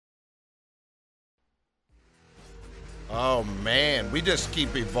Oh man, we just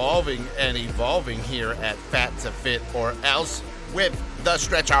keep evolving and evolving here at Fat to Fit or Else with the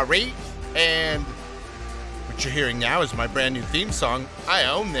Stretchery. And what you're hearing now is my brand new theme song. I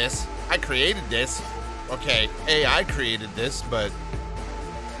own this. I created this. Okay, AI created this, but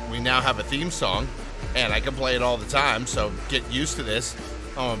we now have a theme song, and I can play it all the time, so get used to this.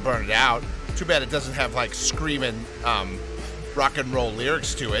 I'm gonna burn it out. Too bad it doesn't have like screaming rock and roll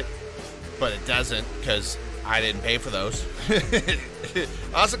lyrics to it, but it doesn't because I didn't pay for those. I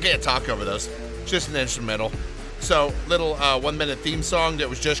also can't talk over those. Just an instrumental. So, little 1 minute theme song that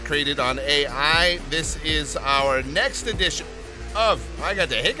was just created on AI. This is our next edition of I Got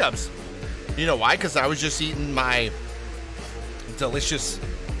the Hiccups. You know why? Because I was just eating my delicious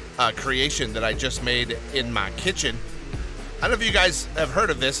creation that I just made in my kitchen. I don't know if you guys have heard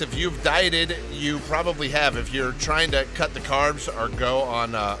of this. If you've dieted, you probably have. If you're trying to cut the carbs or go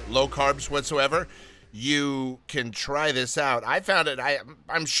on low carbs whatsoever, you can try this out. I found it.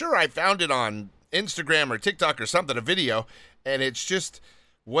 I'm sure I found it on Instagram or TikTok or something, a video, and it's just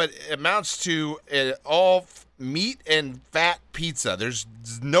what amounts to all meat and fat pizza. There's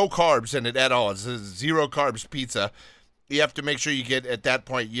no carbs in it at all. It's a zero carbs pizza. You have to make sure you get, at that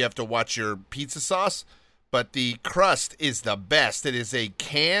point, you have to watch your pizza sauce. But the crust is the best. It is a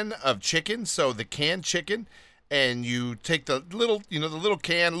can of chicken, so the canned chicken, and you take the little, the little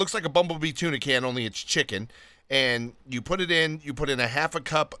can, looks like a Bumblebee tuna can, only it's chicken, and you put it in. You put in a half a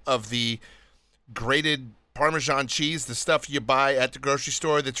cup of the grated Parmesan cheese, the stuff you buy at the grocery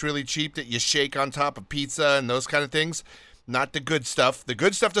store that's really cheap that you shake on top of pizza and those kind of things. Not the good stuff. The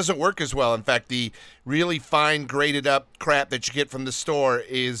good stuff doesn't work as well. In fact, the really fine grated up crap that you get from the store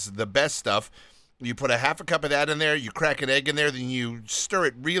is the best stuff. You put a half a cup of that in there, you crack an egg in there, then you stir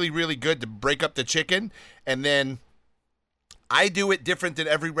it really, really good to break up the chicken, and then I do it different than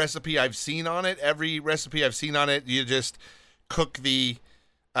every recipe I've seen on it. Every recipe I've seen on it, you just cook the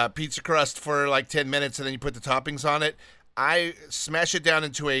pizza crust for like 10 minutes, and then you put the toppings on it. I smash it down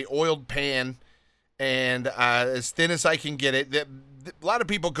into a oiled pan, and as thin as I can get it. A lot of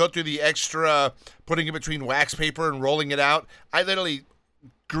people go through the extra putting it between wax paper and rolling it out. I literally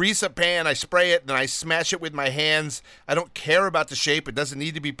grease a pan, I spray it, then I smash it with my hands. I don't care about the shape. It doesn't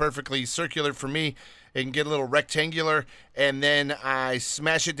need to be perfectly circular for me. It can get a little rectangular, and then I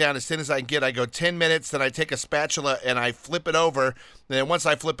smash it down as thin as I can get. I go 10 minutes, then I take a spatula and I flip it over. And then once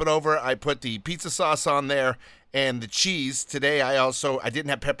I flip it over, I put the pizza sauce on there and the cheese. Today I didn't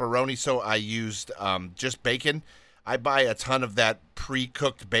have pepperoni, so I used just bacon. I buy a ton of that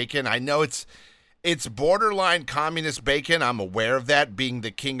pre-cooked bacon. I know it's borderline communist bacon. I'm aware of that. Being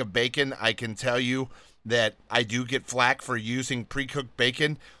the king of bacon, I can tell you that I do get flack for using pre-cooked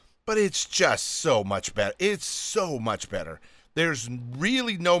bacon, but it's just so much better. It's so much better. There's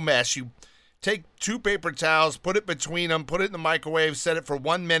really no mess. You take 2 paper towels, put it between them, put it in the microwave, set it for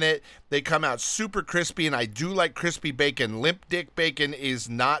 1 minute. They come out super crispy, and I do like crispy bacon. Limp dick bacon is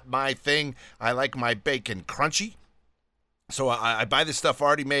not my thing. I like my bacon crunchy. So I buy this stuff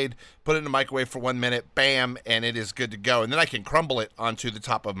already made, put it in the microwave for 1 minute, bam, and it is good to go. And then I can crumble it onto the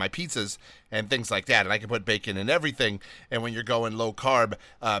top of my pizzas and things like that. And I can put bacon in everything. And when you're going low carb,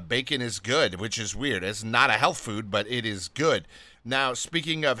 bacon is good, which is weird. It's not a health food, but it is good. Now,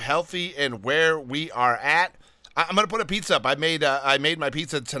 speaking of healthy and where we are at, I'm going to put a pizza up. I made my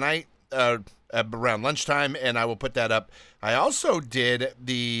pizza tonight around lunchtime, and I will put that up. I also did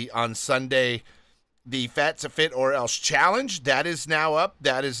on Sunday the Fat to Fit or Else challenge. That is now up.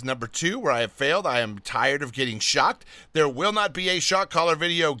 That is number 2 where I have failed. I am tired of getting shocked. There will not be a shock collar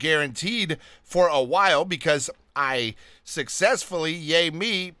video guaranteed for a while because I successfully, yay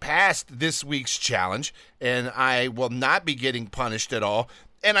me, passed this week's challenge, and I will not be getting punished at all.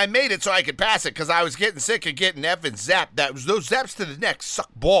 And I made it so I could pass it because I was getting sick of getting effing zapped. Those zaps to the neck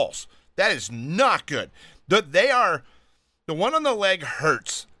suck balls. That is not good. The one on the leg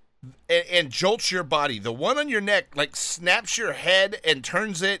hurts and jolts your body. The one on your neck like snaps your head and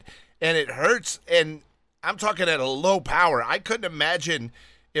turns it, and it hurts. And I'm talking at a low power. I couldn't imagine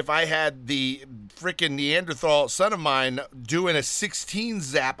if I had the freaking Neanderthal son of mine doing a 16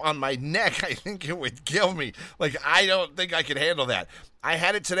 zap on my neck. I think it would kill me. Like, I don't think I could handle that. I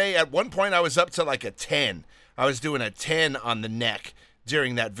had it today. At one point, I was up to like a 10. I was doing a 10 on the neck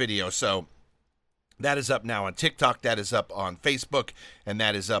during that video. So that is up now on TikTok, that is up on Facebook, and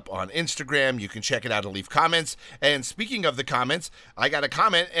that is up on Instagram. You can check it out and leave comments. And speaking of the comments, I got a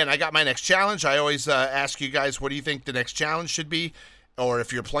comment, and I got my next challenge. I always ask you guys, what do you think the next challenge should be? Or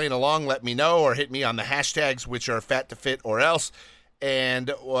if you're playing along, let me know, or hit me on the hashtags, which are Fat to Fit or Else. And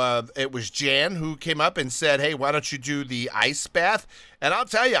it was Jan who came up and said, hey, why don't you do the ice bath? And I'll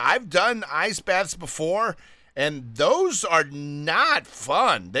tell you, I've done ice baths before, And those are not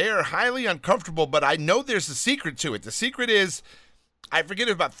fun. They are highly uncomfortable, but I know there's a secret to it. The secret is, I forget,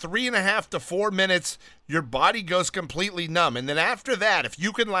 about 3.5 to 4 minutes, your body goes completely numb. And then after that, if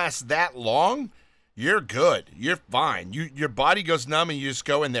you can last that long, you're good. You're fine. Your body goes numb and you just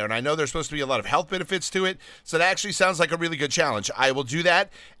go in there. And I know there's supposed to be a lot of health benefits to it. So that actually sounds like a really good challenge. I will do that.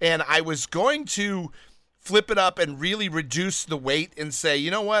 And I was going to flip it up and really reduce the weight and say,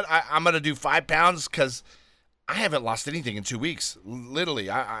 you know what, I'm going to do 5 pounds because I haven't lost anything in 2 weeks. Literally,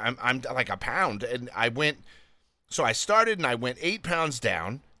 I'm like a pound. And I started and I went 8 pounds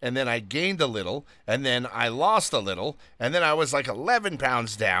down, and then I gained a little, and then I lost a little, and then I was like 11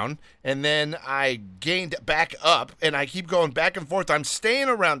 pounds down, and then I gained back up, and I keep going back and forth. I'm staying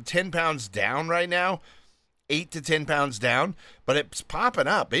around 10 pounds down right now, 8 to 10 pounds down, but it's popping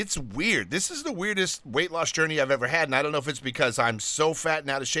up. It's weird. This is the weirdest weight loss journey I've ever had, and I don't know if it's because I'm so fat and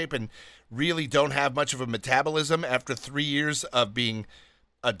out of shape and really don't have much of a metabolism after 3 years of being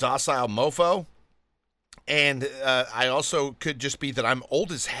a docile mofo. And I also could just be that I'm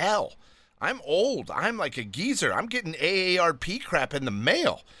old as hell. I'm old. I'm like a geezer. I'm getting AARP crap in the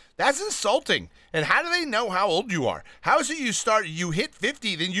mail. That's insulting. And how do they know how old you are? How is it you hit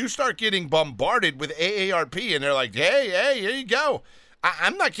 50, then you start getting bombarded with AARP, and they're like, hey, here you go.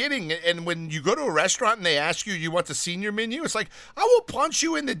 I'm not kidding. And when you go to a restaurant and they ask you want the senior menu, it's like, I will punch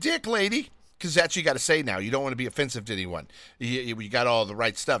you in the dick, lady. Because that's what you got to say now. You don't want to be offensive to anyone. You got all the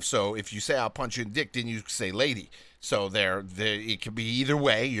right stuff. So if you say I'll punch you in the dick, then you say lady. So it could be either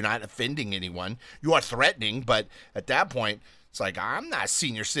way. You're not offending anyone. You are threatening, but at that point, it's like, I'm not a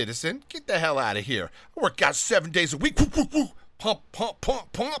senior citizen. Get the hell out of here. I work out 7 days a week. Pump, pump,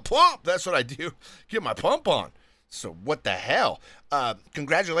 pump, pump, pump. That's what I do. Get my pump on. So what the hell?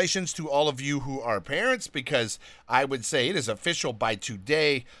 Congratulations to all of you who are parents, because I would say it is official by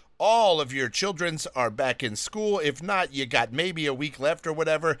today. All of your children's are back in school. If not, you got maybe a week left or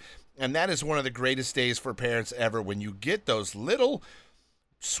whatever. And that is one of the greatest days for parents ever, when you get those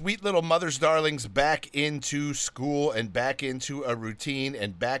sweet little mother's darlings back into school and back into a routine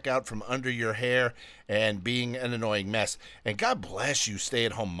and back out from under your hair and being an annoying mess. And God bless you,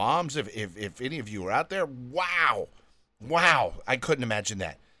 stay-at-home moms. If any of you are out there, wow. I couldn't imagine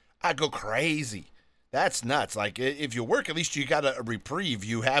that. I'd go crazy. That's nuts. Like, if you work, at least you got a reprieve.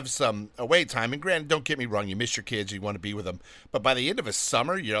 You have some away time. And granted, don't get me wrong, you miss your kids, you want to be with them. But by the end of a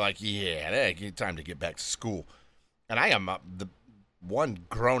summer, you're like, yeah, time to get back to school. And I am the one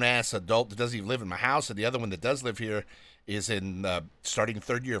grown-ass adult that doesn't even live in my house, and the other one that does live here is in starting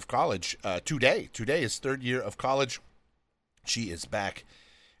third year of college. Today is third year of college. She is back.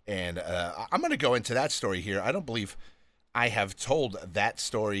 And I'm going to go into that story here. I don't believe I have told that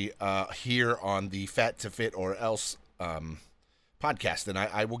story here on the Fat to Fit or Else podcast, and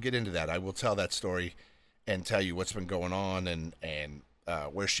I will get into that. I will tell that story and tell you what's been going on and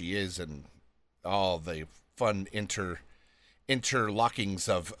where she is and all the fun interlockings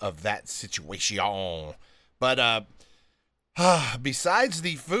of that situation. But besides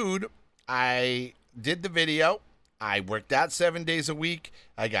the food, I did the video. I worked out 7 days a week.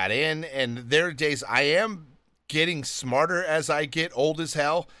 I got in, and there are days I am getting smarter as I get old as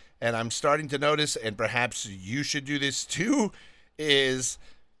hell, and I'm starting to notice, and perhaps you should do this too, is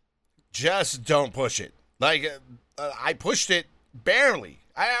just don't push it. Like, I pushed it barely.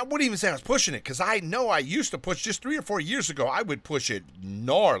 I wouldn't even say I was pushing it, because I know I used to push just 3 or 4 years ago. I would push it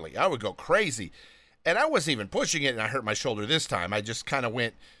gnarly. I would go crazy, and I wasn't even pushing it, and I hurt my shoulder this time. I just kind of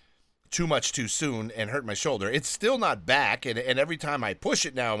went too much too soon and hurt my shoulder. It's still not back, and every time I push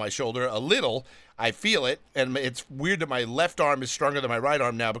it now on my shoulder a little, I feel it, and it's weird that my left arm is stronger than my right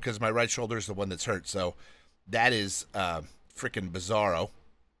arm now, because my right shoulder is the one that's hurt. So that is freaking bizarro,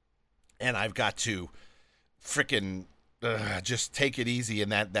 and I've got to freaking just take it easy,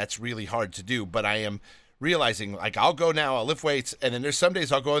 and that's really hard to do. But I am realizing, like, I'll go now, I'll lift weights, and then there's some days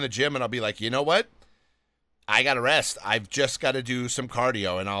I'll go in the gym and I'll be like, you know what? I got to rest. I've just got to do some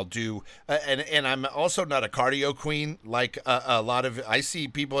cardio, and I'll do, and I'm also not a cardio queen. Like a lot of, I see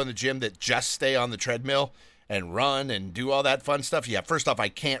people in the gym that just stay on the treadmill and run and do all that fun stuff. Yeah, first off, I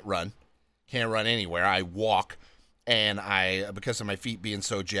can't run anywhere. I walk, and because of my feet being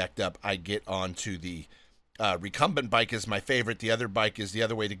so jacked up, I get onto the recumbent bike is my favorite. The other bike is the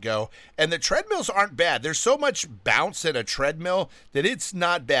other way to go. And the treadmills aren't bad. There's so much bounce in a treadmill that it's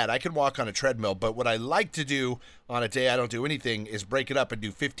not bad. I can walk on a treadmill, but what I like to do on a day I don't do anything is break it up and do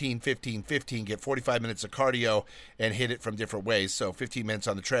 15, 15, 15, get 45 minutes of cardio and hit it from different ways. So 15 minutes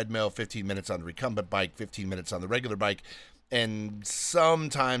on the treadmill, 15 minutes on the recumbent bike, 15 minutes on the regular bike. And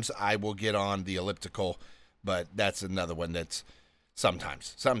sometimes I will get on the elliptical, but that's another one that's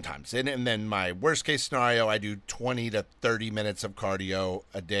Sometimes. And then my worst case scenario, I do 20 to 30 minutes of cardio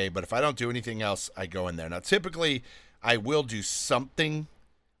a day. But if I don't do anything else, I go in there. Now, typically, I will do something.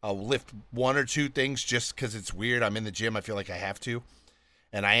 I'll lift one or two things just because it's weird. I'm in the gym. I feel like I have to.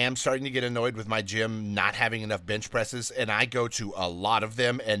 And I am starting to get annoyed with my gym not having enough bench presses. And I go to a lot of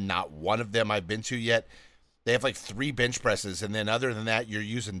them, and not one of them I've been to yet. They have like 3 bench presses. And then other than that, you're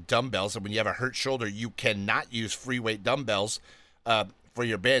using dumbbells. And when you have a hurt shoulder, you cannot use free weight dumbbells for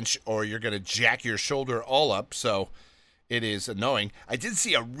your bench, or you're going to jack your shoulder all up. So it is annoying. I did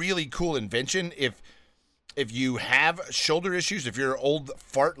see a really cool invention. If you have shoulder issues, if you're an old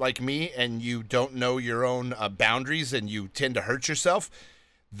fart like me and you don't know your own boundaries and you tend to hurt yourself,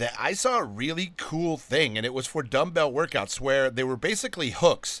 that I saw a really cool thing, and it was for dumbbell workouts where they were basically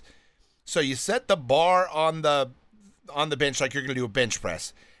hooks. So you set the bar on the bench like you're going to do a bench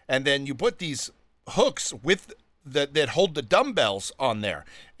press, and then you put these hooks with that hold the dumbbells on there.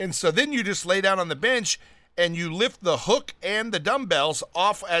 And so then you just lay down on the bench and you lift the hook and the dumbbells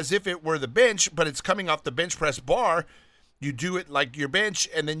off as if it were the bench, but it's coming off the bench press bar. You do it like your bench,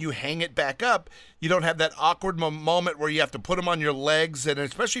 and then you hang it back up. You don't have that awkward moment where you have to put them on your legs, and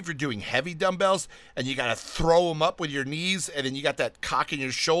especially if you're doing heavy dumbbells and you got to throw them up with your knees, and then you got that cock in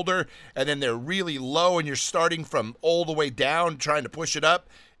your shoulder, and then they're really low, and you're starting from all the way down trying to push it up.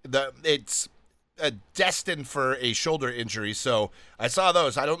 It's destined for a shoulder injury. So I saw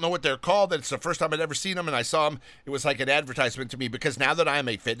those. I don't know what they're called. It's the first time I'd ever seen them, and I saw them. It was like an advertisement to me, because now that I'm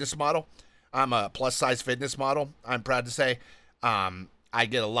a fitness model, I'm a plus-size fitness model, I'm proud to say, I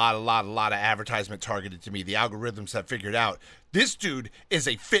get a lot of advertisement targeted to me. The algorithms have figured out this dude is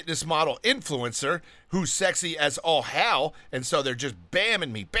a fitness model influencer who's sexy as all hell, and so they're just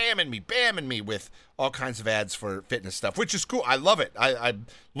bamming me with all kinds of ads for fitness stuff, which is cool. I love it. I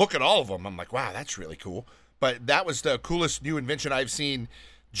look at all of them. I'm like, wow, that's really cool. But that was the coolest new invention I've seen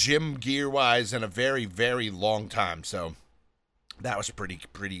gym gear-wise in a very, very long time. So that was pretty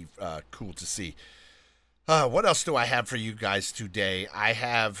cool to see. What else do I have for you guys today?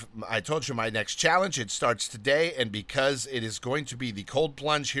 I told you my next challenge. It starts today, and because it is going to be the cold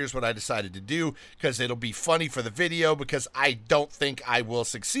plunge, here's what I decided to do, because it'll be funny for the video, because I don't think I will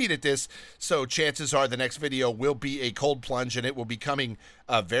succeed at this. So chances are the next video will be a cold plunge, and it will be coming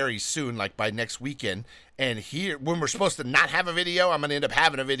very soon, like by next weekend. And here, when we're supposed to not have a video, I'm going to end up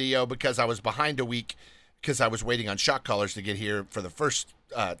having a video because I was behind a week, because I was waiting on shot callers to get here for the first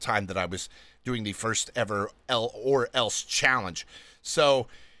time that I was doing the first ever L or Else challenge. So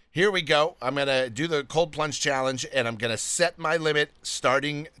here we go. I'm going to do the cold plunge challenge, and I'm going to set my limit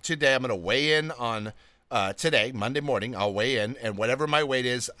starting today. I'm going to weigh in on today, Monday morning. I'll weigh in, and whatever my weight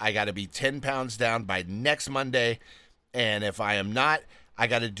is, I got to be 10 pounds down by next Monday. And if I am not, I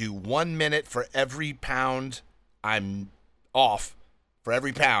got to do 1 minute for every pound I'm off, for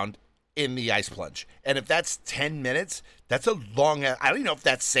every pound in the ice plunge. And if that's 10 minutes, that's a long, I don't even know if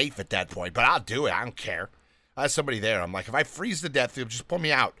that's safe at that point, but I'll do it. I don't care. I have somebody there. I'm like, if I freeze to death, they'll just pull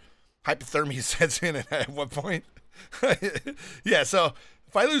me out. Hypothermia sets in at one point. Yeah, so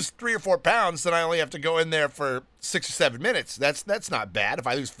if I lose 3 or 4 pounds, then I only have to go in there for 6 or 7 minutes. That's not bad. If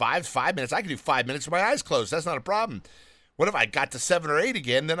I lose 5 minutes, I can do 5 minutes with my eyes closed. That's not a problem. What if I got to 7 or 8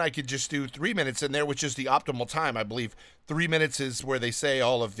 again? Then I could just do 3 minutes in there, which is the optimal time. I believe 3 minutes is where they say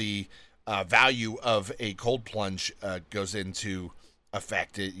all of the value of a cold plunge goes into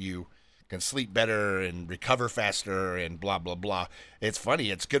effect. You can sleep better and recover faster and blah, blah, blah. It's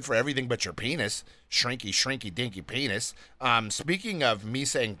funny. It's good for everything but your penis. Shrinky, dinky penis. Speaking of me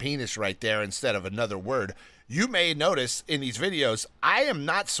saying penis right there instead of another word, you may notice in these videos, I am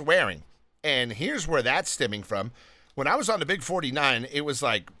not swearing. And here's where that's stemming from. When I was on the Big 49, it was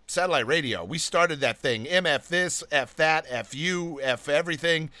like satellite radio. We started that thing, MF this, F that, F you, F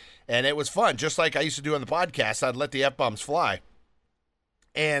everything, and it was fun. Just like I used to do on the podcast, I'd let the F-bombs fly.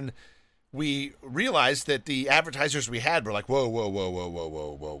 And we realized that the advertisers we had were like,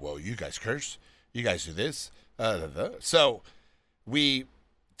 whoa, you guys curse? You guys do this? So we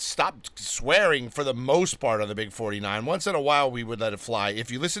stopped swearing for the most part on the Big 49. Once in a while, we would let it fly.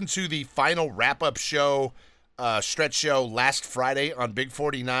 If you listen to the final wrap-up show, stretch show last Friday on Big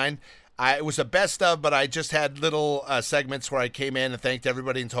 49. It was a best of, but I just had little segments where I came in and thanked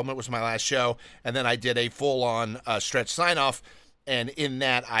everybody and told them it was my last show, and then I did a full-on stretch sign-off, and in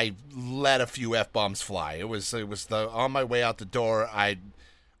that I let a few F-bombs fly. It was on my way out the door.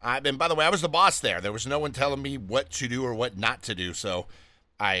 And by the way, I was the boss there. There was no one telling me what to do or what not to do, so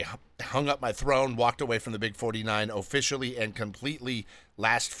I hung up my throne, walked away from the Big 49 officially and completely.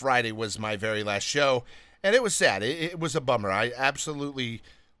 Last Friday was my very last show. And it was sad. It was a bummer. I absolutely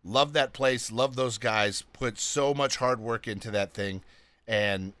Love that place. Love those guys. Put so much hard work into that thing.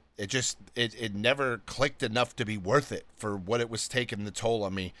 And it never clicked enough to be worth it for what it was taking the toll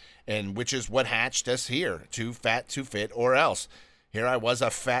on me. And which is what hatched us here. Too fat, too fit, or else. Here I was, a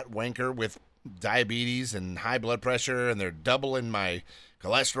fat wanker with diabetes and high blood pressure, and they're doubling my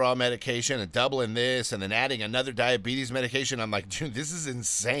cholesterol medication and doubling this and then adding another diabetes medication. I'm like, dude, this is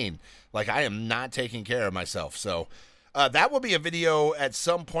insane. Like, I am not taking care of myself. So that will be a video at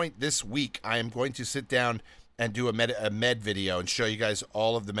some point this week. I am going to sit down and do a med video and show you guys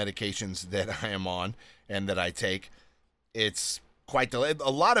all of the medications that I am on and that I take. It's quite a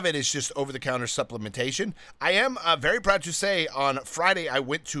lot of it is just over-the-counter supplementation. I am very proud to say on Friday I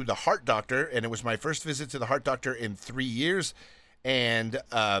went to the heart doctor, and it was my first visit to the heart doctor in 3 years. And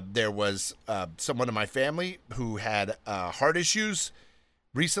there was someone in my family who had heart issues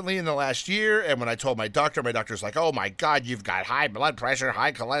recently in the last year. And when I told my doctor's like, oh my God, you've got high blood pressure,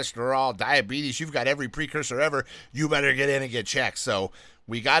 high cholesterol, diabetes. You've got every precursor ever. You better get in and get checked. So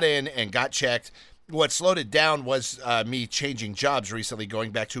we got in and got checked. What slowed it down was me changing jobs recently,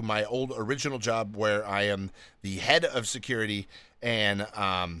 going back to my old original job where I am the head of security. And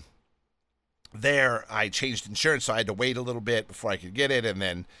there I changed insurance, so I had to wait a little bit before I could get it. And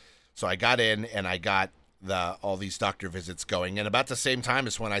then so I got in and I got all these doctor visits going. And about the same time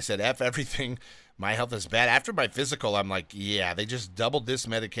is when I said, F everything, my health is bad. After my physical, I'm like, yeah, they just doubled this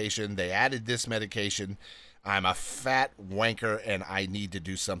medication. They added this medication. I'm a fat wanker and I need to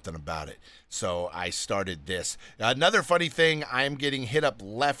do something about it. So I started this. Another funny thing, I'm getting hit up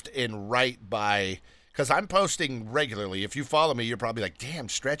left and right by, because I'm posting regularly. If you follow me, you're probably like, damn,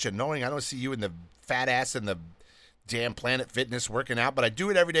 Stretch, annoying. I don't see you in the fat ass in the damn Planet Fitness working out, but I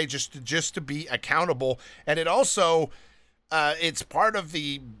do it every day just to be accountable. And it also, it's part of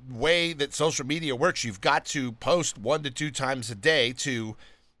the way that social media works. You've got to post 1 to 2 times a day to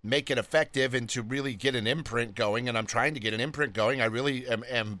make it effective and to really get an imprint going. And I'm trying to get an imprint going. I really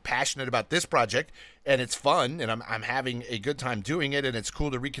am passionate about this project, and it's fun, and I'm having a good time doing it, and it's cool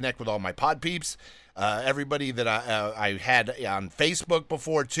to reconnect with all my pod peeps, everybody that I had on Facebook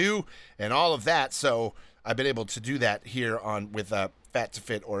before too, and all of that. So I've been able to do that here with Fat to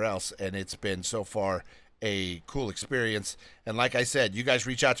Fit or Else, and it's been so far a cool experience. And like I said, you guys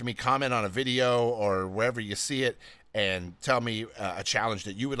reach out to me, comment on a video or wherever you see it, and tell me a challenge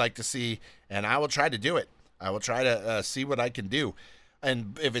that you would like to see, and I will try to do it. I will try to see what I can do.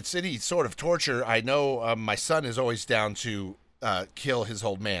 And if it's any sort of torture, I know my son is always down to kill his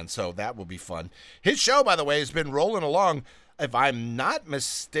old man, so that will be fun. His show, by the way, has been rolling along. If I'm not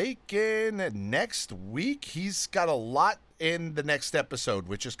mistaken, next week, he's got a lot in the next episode,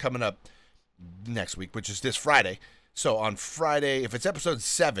 which is coming up next week, which is this Friday. So on Friday, if it's episode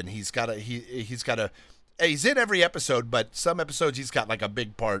 7, he's in every episode, but some episodes he's got like a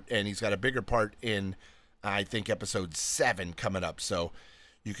big part, and he's got a bigger part in, I think, episode 7 coming up. So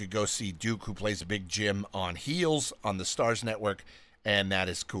you could go see Duke, who plays Big Jim on Heels on the Stars Network, and that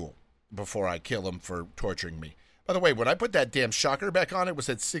is cool, before I kill him for torturing me. By the way, when I put that damn shocker back on, it was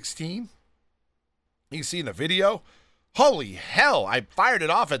at 16. You can see in the video. Holy hell, I fired it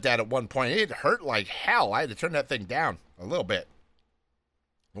off at that at one point. It hurt like hell. I had to turn that thing down a little bit.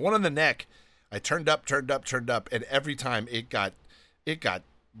 The one on the neck, I turned up, and every time it got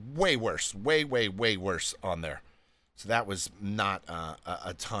way worse, way worse on there. So that was not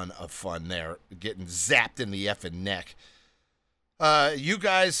a ton of fun there, getting zapped in the effing neck. You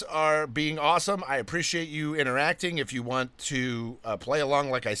guys are being awesome. I appreciate you interacting. If you want to play along,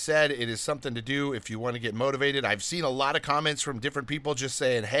 like I said, it is something to do if you want to get motivated. I've seen a lot of comments from different people just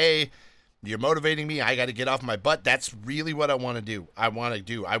saying, hey, you're motivating me. I got to get off my butt. That's really what I want to do. I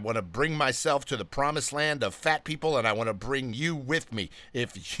want to bring myself to the promised land of fat people, and I want to bring you with me.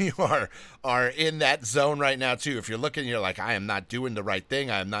 If you are in that zone right now too, if you're looking, you're like, I am not doing the right thing,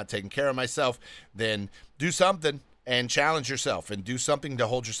 I am not taking care of myself, then do something and challenge yourself and do something to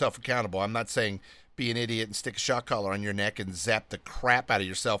hold yourself accountable. I'm not saying be an idiot and stick a shock collar on your neck and zap the crap out of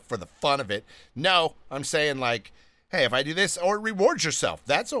yourself for the fun of it. No, I'm saying like, hey, if I do this, or reward yourself.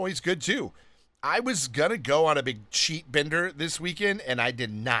 That's always good too. I was going to go on a big cheat bender this weekend, and I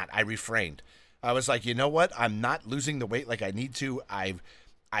did not. I refrained. I was like, you know what? I'm not losing the weight like I need to. I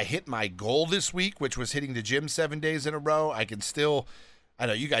hit my goal this week, which was hitting the gym 7 days in a row. I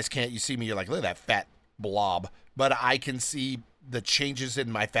know you guys can't. You see me, you're like, look at that fat blob. But I can see the changes in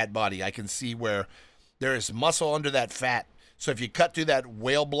my fat body. I can see where there is muscle under that fat. So if you cut through that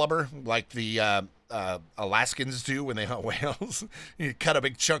whale blubber, like the Alaskans do when they hunt whales, you cut a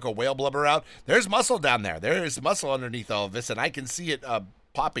big chunk of whale blubber out, there's muscle down there. There is muscle underneath all of this, and I can see it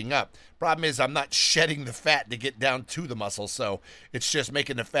popping up. Problem is, I'm not shedding the fat to get down to the muscle, so it's just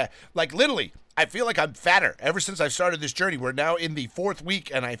making the fat. Like, literally, I feel like I'm fatter ever since I've started this journey. We're now in the 4th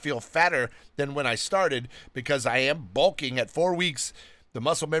week, and I feel fatter than when I started because I am bulking at 4 weeks. The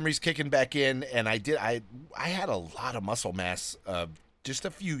muscle memory's kicking back in, and I had a lot of muscle mass just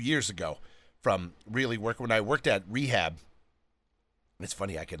a few years ago from really working when I worked at rehab. It's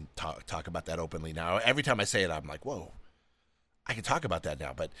funny, I can talk about that openly now. Every time I say it, I'm like, whoa, I can talk about that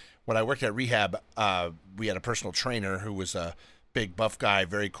now. But when I worked at rehab, we had a personal trainer who was a big buff guy,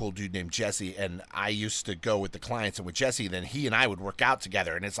 very cool dude named Jesse, and I used to go with the clients and with Jesse, then he and I would work out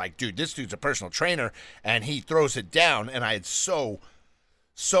together, and it's like, dude, this dude's a personal trainer, and he throws it down, and I had so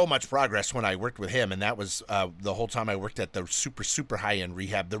much progress when I worked with him, and that was the whole time I worked at the super high-end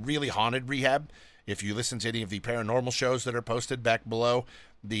rehab, the really haunted rehab. If you listen to any of the paranormal shows that are posted back below,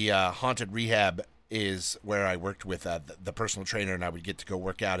 the haunted rehab is where I worked with the personal trainer, and I would get to go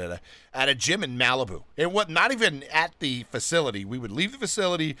work out at a gym in Malibu. It was not even at the facility. We would leave the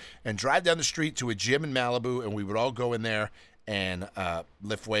facility and drive down the street to a gym in Malibu, and we would all go in there and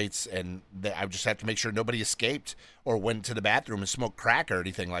lift weights, and I would just have to make sure nobody escaped or went to the bathroom and smoked crack or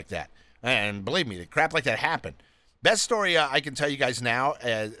anything like that. And believe me, the crap like that happened. Best story I can tell you guys now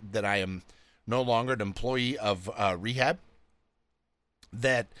that I am no longer an employee of rehab,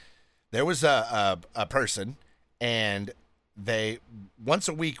 that there was a person, and they once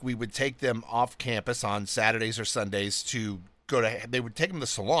a week we would take them off campus on Saturdays or Sundays to they would take them to the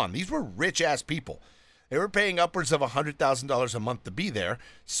salon. These were rich ass people. They were paying upwards of $100,000 a month to be there,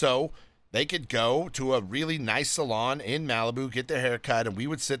 so they could go to a really nice salon in Malibu, get their hair cut, and we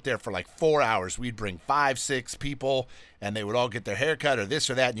would sit there for like 4 hours. We'd bring 5, 6 people, and they would all get their hair cut or this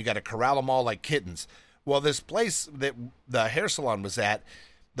or that, and you got to corral them all like kittens. Well, this place that the hair salon was at,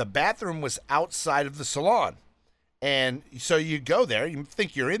 the bathroom was outside of the salon. And so you go there, you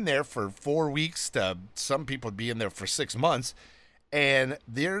think you're in there for 4 weeks, to some people would be in there for 6 months, and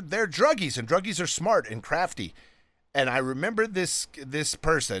they're druggies, and druggies are smart and crafty. And I remember this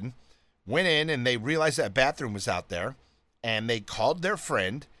person went in, and they realized that bathroom was out there, and they called their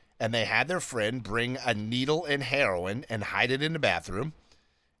friend, and they had their friend bring a needle and heroin and hide it in the bathroom.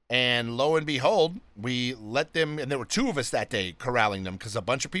 And lo and behold, we let them, and there were 2 of us that day corralling them because a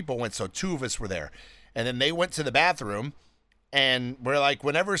bunch of people went, so 2 of us were there. And then they went to the bathroom, and we're like,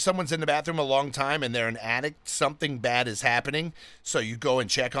 whenever someone's in the bathroom a long time and they're an addict, something bad is happening. So you go and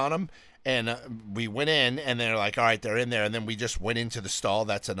check on them. And we went in, and they're like, all right, they're in there. And then we just went into the stall.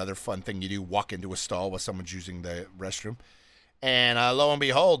 That's another fun thing you do, walk into a stall while someone's using the restroom. And lo and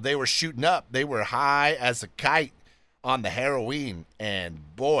behold, they were shooting up. They were high as a kite on the heroin,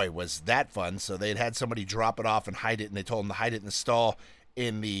 and boy, was that fun. So they'd had somebody drop it off and hide it, and they told them to hide it in the stall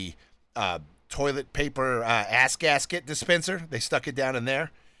in the toilet paper ass gasket dispenser. They stuck it down in there,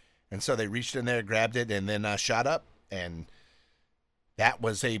 and so they reached in there, grabbed it, and then shot up, and that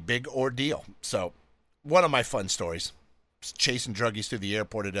was a big ordeal. So one of my fun stories. Chasing druggies through the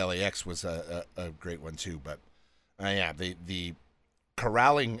airport at LAX was a great one too, but yeah, the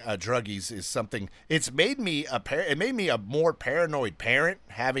corralling druggies is something. It's made me a more paranoid parent,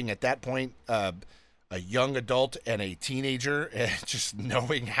 having at that point a young adult and a teenager, and just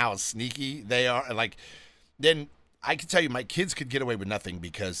knowing how sneaky they are. Like, then I can tell you, my kids could get away with nothing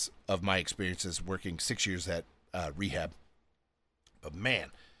because of my experiences working 6 years at rehab. But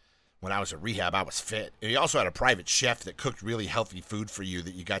man, when I was at rehab, I was fit. And he also had a private chef that cooked really healthy food for you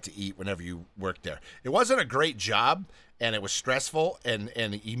that you got to eat whenever you worked there. It wasn't a great job, and it was stressful, and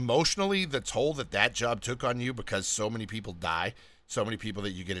emotionally the toll that job took on you, because so many people die, so many people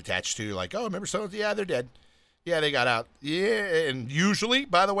that you get attached to, like, oh, remember so? Yeah, they're dead. Yeah, they got out. Yeah, and usually,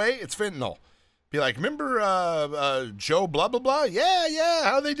 by the way, it's fentanyl. Be like, remember Joe blah, blah, blah? Yeah,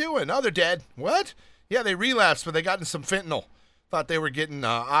 how are they doing? Oh, they're dead. What? Yeah, they relapsed, but they got in some fentanyl. Thought they were getting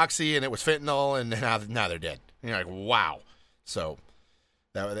oxy, and it was fentanyl, and now they're dead. And you're like, wow. So,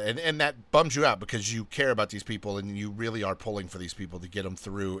 that bums you out, because you care about these people, and you really are pulling for these people to get them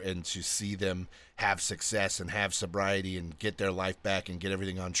through and to see them have success and have sobriety and get their life back and get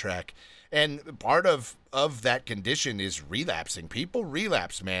everything on track. And part of that condition is relapsing. People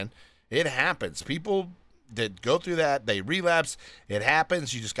relapse, man. It happens. People that go through that, they relapse. It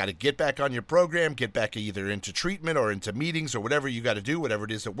happens. You just got to get back on your program, get back either into treatment or into meetings or whatever you got to do, whatever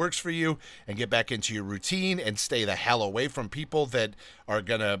it is that works for you, and get back into your routine and stay the hell away from people that are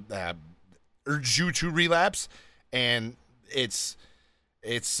going to urge you to relapse. And it's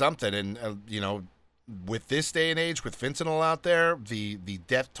something. And, with this day and age, with fentanyl out there, the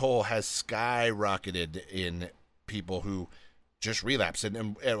death toll has skyrocketed in people who just relapse.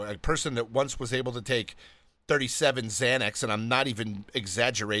 And a person that once was able to take 37 Xanax, and I'm not even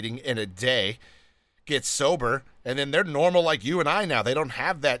exaggerating, in a day, get sober, and then they're normal like you and I now. They don't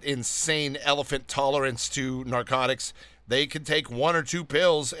have that insane elephant tolerance to narcotics. They can take 1 or 2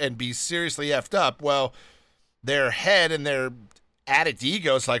 pills and be seriously effed up. Well, their head and their addict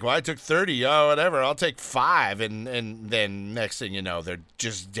ego is like, well, I took 30, oh, whatever, I'll take 5, and then next thing you know, they're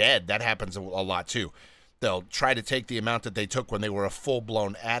just dead. That happens a lot too. They'll try to take the amount that they took when they were a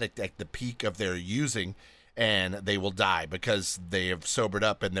full-blown addict at the peak of their using, and they will die because they have sobered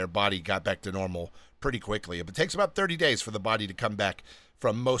up and their body got back to normal pretty quickly. It takes about 30 days for the body to come back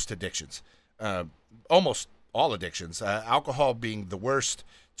from most addictions, almost all addictions, alcohol being the worst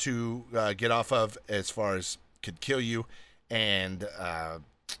to get off of as far as could kill you, and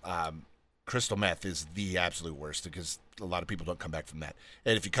crystal meth is the absolute worst because a lot of people don't come back from that.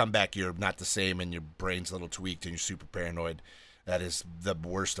 And if you come back, you're not the same and your brain's a little tweaked and you're super paranoid. That is the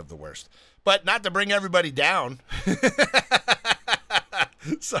worst of the worst. But not to bring everybody down.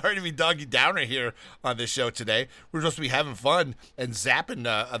 Sorry to be doggy downer here on this show today. We're supposed to be having fun and zapping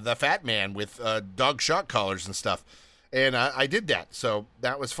the fat man with dog shock collars and stuff. And I did that, so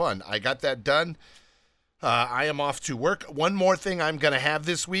that was fun. I got that done. I am off to work. One more thing I'm going to have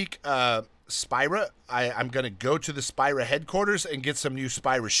this week, Spira. I'm going to go to the Spira headquarters and get some new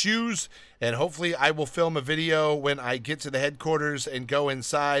Spira shoes, and hopefully I will film a video when I get to the headquarters and go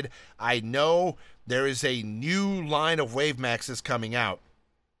inside. I know there is a new line of Wave Maxes coming out,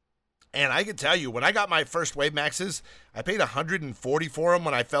 and I can tell you, when I got my first Wave Maxes, I paid $140 for them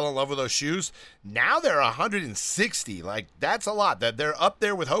when I fell in love with those shoes. Now they're $160. Like, that's a lot. They're up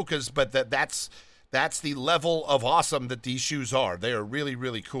there with Hoka's, but that's the level of awesome that these shoes are. They are really,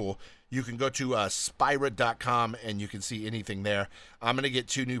 really cool. You can go to Spira.com and you can see anything there. I'm going to get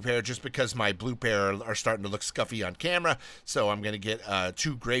 2 new pair just because my blue pair are starting to look scuffy on camera. So I'm going to get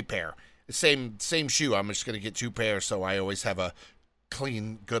 2 gray pair. Same shoe. I'm just going to get 2 pairs so I always have a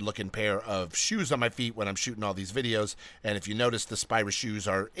clean, good-looking pair of shoes on my feet when I'm shooting all these videos. And if you notice, the Spira shoes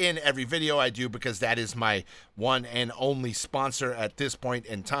are in every video I do because that is my one and only sponsor at this point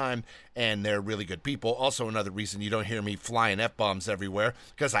in time, and they're really good people. Also, another reason you don't hear me flying F-bombs everywhere,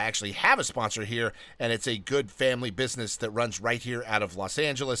 because I actually have a sponsor here, and it's a good family business that runs right here out of Los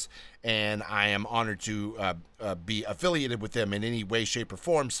Angeles, and I am honored to be affiliated with them in any way, shape, or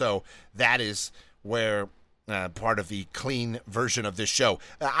form. So that is where part of the clean version of this show.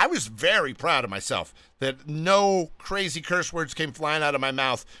 I was very proud of myself that no crazy curse words came flying out of my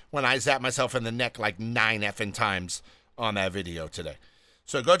mouth when I zapped myself in the neck like 9 effing times on that video today.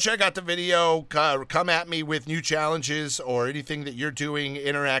 So go check out the video. Come at me with new challenges or anything that you're doing.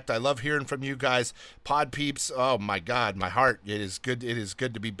 Interact. I love hearing from you guys. Pod peeps. Oh my God, my heart. It is good. It is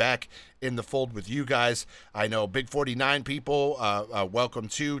good to be back in the fold with you guys. I know Big 49 people. Welcome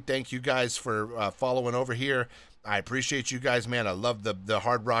too. Thank you guys for following over here. I appreciate you guys, man. I love the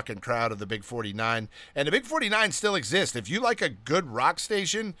hard rocking crowd of the Big 49. And the Big 49 still exists. If you like a good rock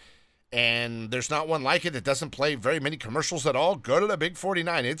station, and there's not one like it that doesn't play very many commercials at all, go to the Big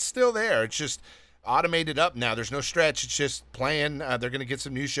 49. It's still there. It's just automated up now. There's no stretch. It's just playing. They're going to get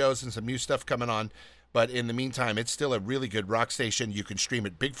some new shows and some new stuff coming on. But in the meantime, it's still a really good rock station. You can stream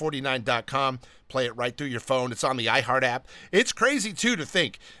it big49.com, play it right through your phone. It's on the iHeart app. It's crazy, too, to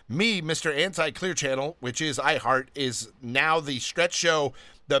think me, Mr. Anti-Clear Channel, which is iHeart, is now the Stretch Show.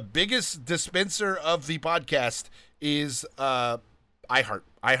 The biggest dispenser of the podcast is iHeart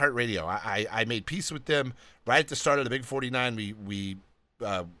Radio. I made peace with them right at the start of the Big 49. We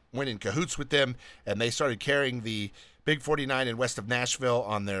went in cahoots with them, and they started carrying the Big 49 in west of Nashville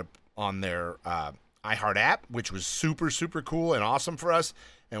on their iHeart app, which was super, super cool and awesome for us,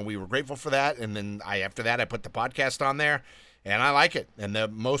 and we were grateful for that. And then after that, I put the podcast on there, and I like it. And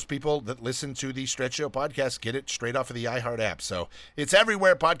most people that listen to the Stretch Show podcast get it straight off of the iHeart app. So it's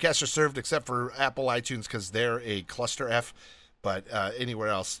everywhere podcasts are served except for Apple iTunes because they're a cluster F. But anywhere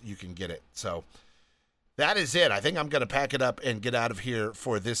else you can get it. So that is it. I think I'm going to pack it up and get out of here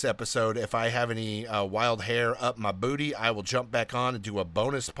for this episode. If I have any wild hair up my booty, I will jump back on and do a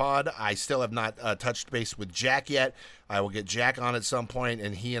bonus pod. I still have not touched base with Jack yet. I will get Jack on at some point,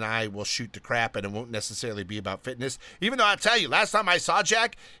 and he and I will shoot the crap, and it won't necessarily be about fitness. Even though I tell you, last time I saw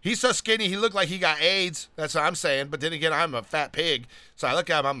Jack, he's so skinny, he looked like he got AIDS. That's what I'm saying. But then again, I'm a fat pig. So I look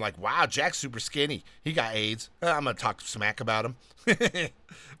at him, I'm like, wow, Jack's super skinny. He got AIDS. I'm going to talk smack about him.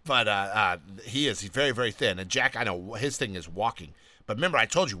 But he's very, very thin. And Jack, I know his thing is walking. But remember, I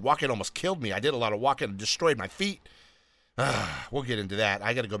told you, walking almost killed me. I did a lot of walking and destroyed my feet. We'll get into that.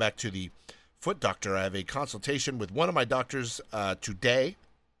 I got to go back to the foot doctor. I have a consultation with one of my doctors today.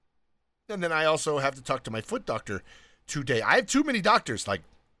 And then I also have to talk to my foot doctor today. I have too many doctors. Like,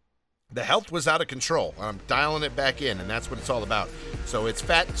 The health was out of control. I'm dialing it back in, and that's what it's all about. So it's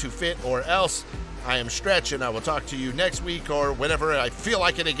Fat to Fit or Else. I am Stretch, and I will talk to you next week or whenever I feel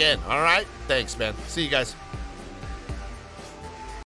like it again. All right? Thanks, man. See you guys.